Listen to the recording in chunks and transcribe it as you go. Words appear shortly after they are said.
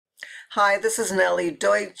Hi, this is Nellie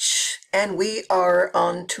Deutsch, and we are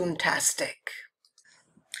on Toontastic.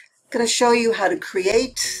 I'm going to show you how to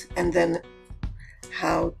create and then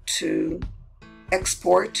how to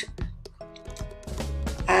export,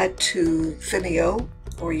 add to Vimeo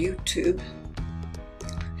or YouTube,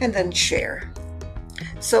 and then share.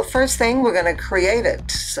 So first thing, we're going to create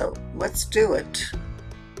it. So let's do it.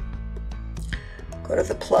 Go to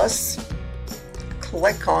the plus,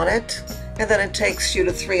 click on it, and then it takes you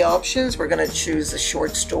to three options. We're going to choose a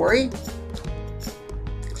short story.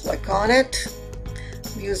 Click on it.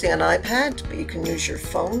 I'm using an iPad, but you can use your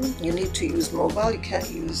phone. You need to use mobile. You can't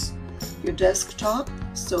use your desktop.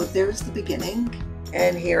 So there's the beginning.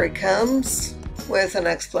 And here it comes with an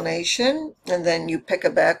explanation. And then you pick a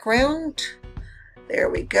background. There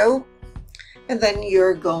we go. And then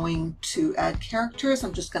you're going to add characters.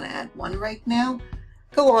 I'm just going to add one right now.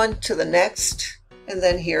 Go on to the next. And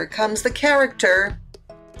then here comes the character.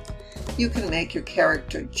 You can make your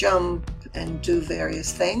character jump and do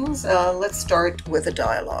various things. Let's start with a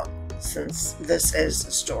dialogue since this is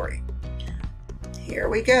a story. Here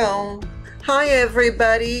we go. Hi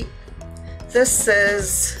everybody. This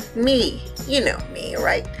is me. You know me,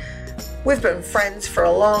 right? We've been friends for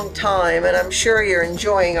a long time and I'm sure you're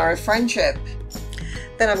enjoying our friendship.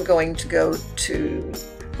 Then I'm going to go to,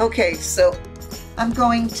 okay, so I'm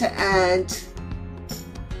going to add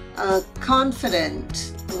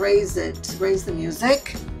confident, raise the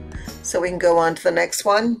music, so we can go on to the next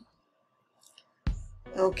one.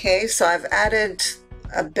 Okay, so I've added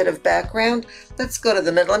a bit of background. Let's go to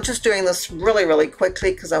the middle. I'm just doing this really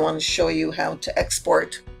quickly because I want to show you how to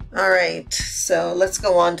export. All right, so let's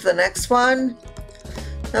go on to the next one.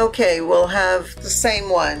 Okay, we'll have the same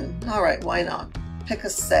one. All right, why not? Pick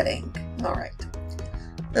a setting. All right,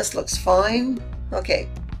 this looks fine. Okay,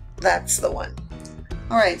 that's the one.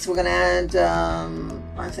 All right, so we're going to add,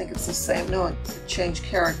 I think it's the same. No, change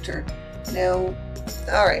character. No.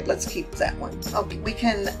 All right, let's keep that one. Okay, we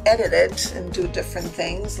can edit it and do different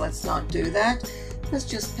things. Let's not do that. Let's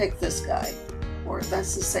just pick this guy, or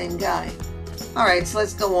that's the same guy. All right, so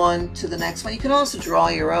let's go on to the next one. You can also draw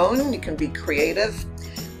your own. You can be creative.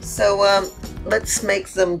 So let's make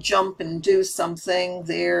them jump and do something.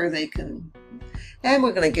 There they can, and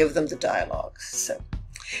we're going to give them the dialogue. So.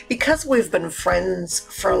 Because we've been friends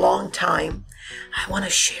for a long time, I want to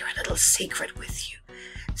share a little secret with you.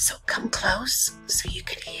 So come close so you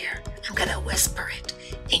can hear. I'm going to whisper it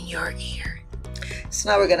in your ear. So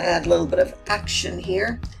now we're going to add a little bit of action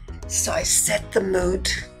here. So I set the mood.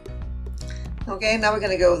 Okay, now we're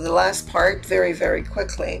going to go to the last part very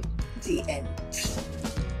quickly. The end.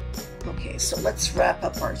 Okay, so let's wrap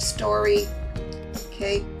up our story.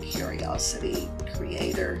 Okay, curiosity,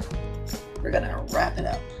 creator. We're going to wrap it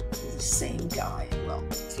up with the same guy. Well,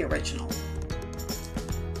 the original.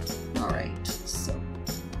 All right, so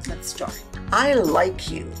let's start. I like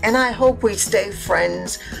you, and I hope we stay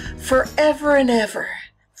friends forever and ever.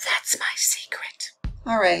 That's my secret.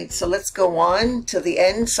 All right, so let's go on to the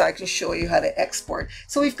end so I can show you how to export.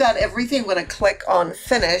 So we've got everything. I'm going to click on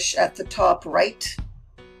Finish at the top right.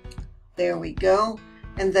 There we go.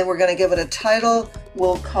 And then we're going to give it a title.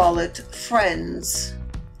 We'll call it Friends.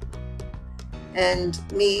 And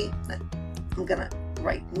me, I'm gonna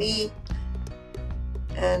write me,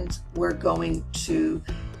 and we're going to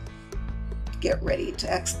get ready to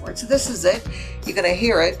export. So this is it. You're gonna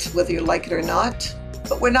hear it whether you like it or not,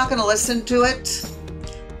 but we're not gonna listen to it.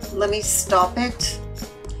 Let me stop it.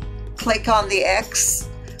 Click on the X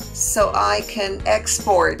so I can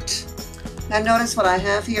export. Now notice what I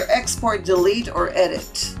have here, export, delete, or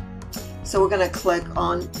edit. So we're gonna click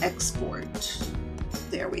on export.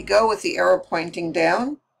 There we go with the arrow pointing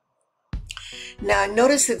down. Now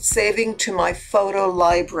notice it's saving to my photo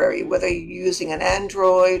library, whether you're using an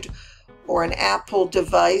Android or an Apple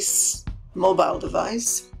device, mobile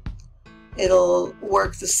device. It'll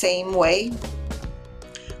work the same way.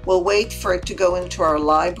 We'll wait for it to go into our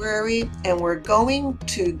library, and we're going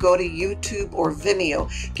to go to YouTube or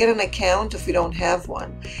Vimeo. Get an account if you don't have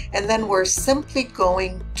one. And then we're simply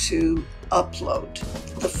going to upload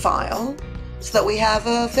the file so that we have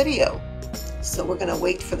a video. So we're going to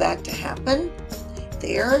wait for that to happen.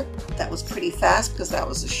 There, that was pretty fast because that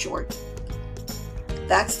was a short.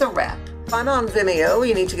 That's the wrap. If I'm on Vimeo,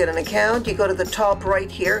 you need to get an account. You go to the top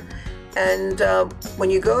right here, and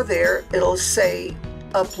when you go there, it'll say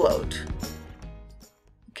upload.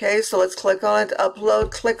 Okay, so let's click on it,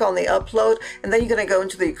 upload, click on the upload, and then you're going to go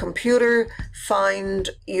into the computer,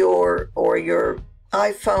 find your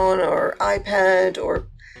iPhone or iPad or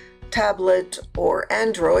tablet or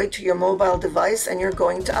Android to your mobile device, and you're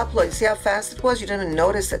going to upload. See how fast it was? You didn't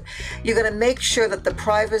notice it. You're going to make sure that the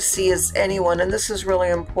privacy is anyone, and this is really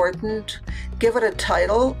important. Give it a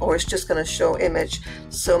title, or it's just going to show image.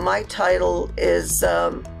 So my title is,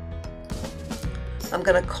 I'm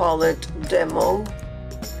going to call it demo.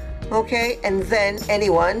 Okay, and then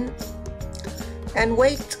anyone, and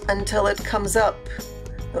wait until it comes up.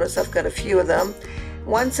 Notice I've got a few of them.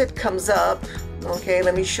 Once it comes up, okay,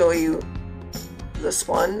 let me show you. This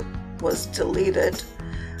one was deleted.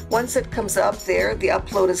 Once it comes up there, the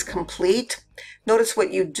upload is complete. Notice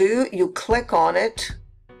what you do, you click on it.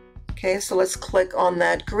 Okay, so let's click on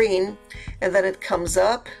that green, and then it comes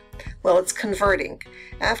up. Well, it's converting.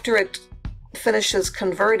 After it finishes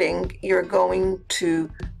converting, you're going to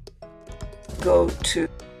go to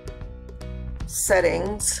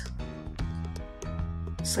settings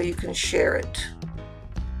so you can share it.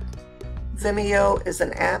 Vimeo is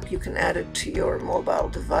an app. You can add it to your mobile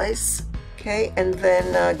device. Okay, and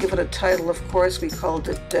then give it a title. Of course, we called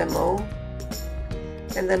it demo.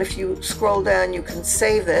 And then if you scroll down, you can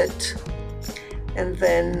save it. And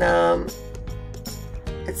then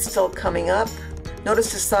it's still coming up.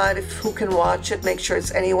 Notice, decide who can watch it. Make sure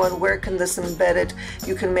it's anyone. Where can this embed it?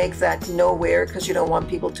 You can make that nowhere because you don't want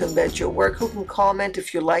people to embed your work. Who can comment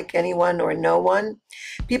if you like anyone or no one?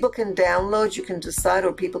 People can download, you can decide,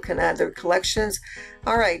 or people can add their collections.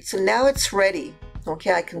 All right, so now it's ready.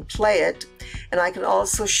 Okay, I can play it, and I can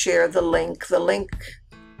also share the link. The link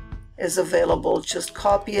is available. Just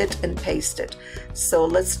copy it and paste it. So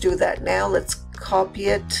let's do that now. Let's copy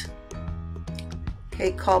it.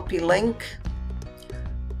 Okay, copy link.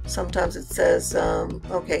 Sometimes it says,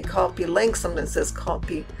 okay, copy link. Sometimes it says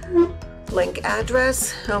copy link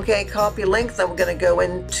address. Okay, copy link. Then we're going to go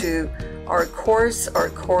into our course. Our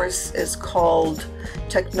course is called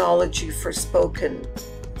Technology for Spoken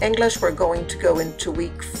English. We're going to go into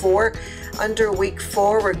week 4. Under week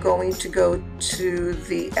 4, we're going to go to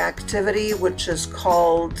the activity, which is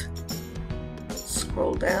called,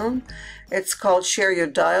 scroll down, it's called Share Your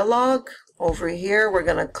Dialogue. Over here, we're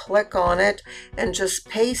going to click on it and just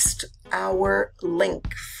paste our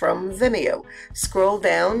link from Vimeo. Scroll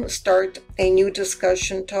down, start a new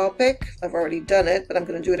discussion topic. I've already done it, but I'm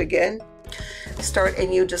going to do it again. Start a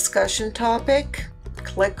new discussion topic.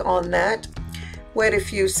 Click on that. Wait a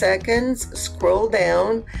few seconds. Scroll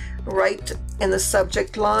down. Write in the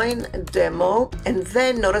subject line, demo. And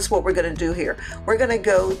then notice what we're going to do here. We're going to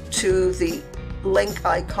go to the link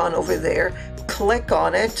icon over there. Click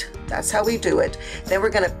on it. That's how we do it. Then we're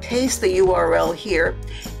going to paste the URL here.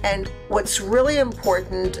 And what's really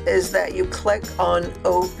important is that you click on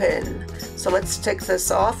open. So let's tick this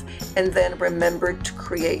off, and then remember to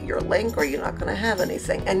create your link or you're not going to have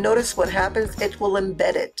anything. And notice what happens. It will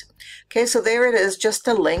embed it. Okay, so there it is, just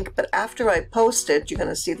a link. But after I post it, you're going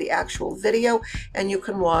to see the actual video, and you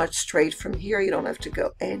can watch straight from here. You don't have to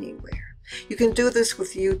go anywhere. You can do this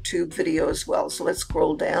with YouTube video as well. So let's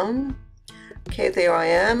scroll down. Okay, there I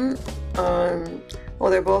am.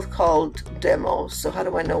 Well, they're both called demo, so how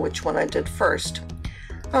do I know which one I did first?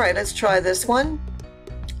 All right, let's try this one.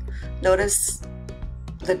 Notice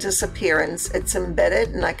the disappearance. It's embedded,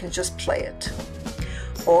 and I can just play it.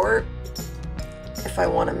 Or if I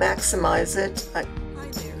want to maximize it,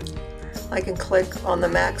 I can click on the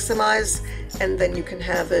maximize, and then you can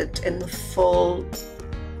have it in full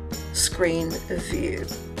screen view.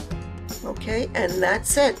 Okay, and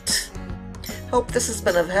that's it. Hope this has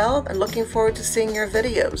been of help, and looking forward to seeing your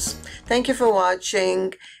videos. Thank you for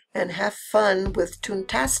watching, and have fun with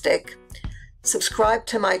Toontastic. Subscribe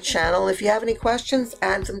to my channel. If you have any questions,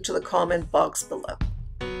 add them to the comment box below.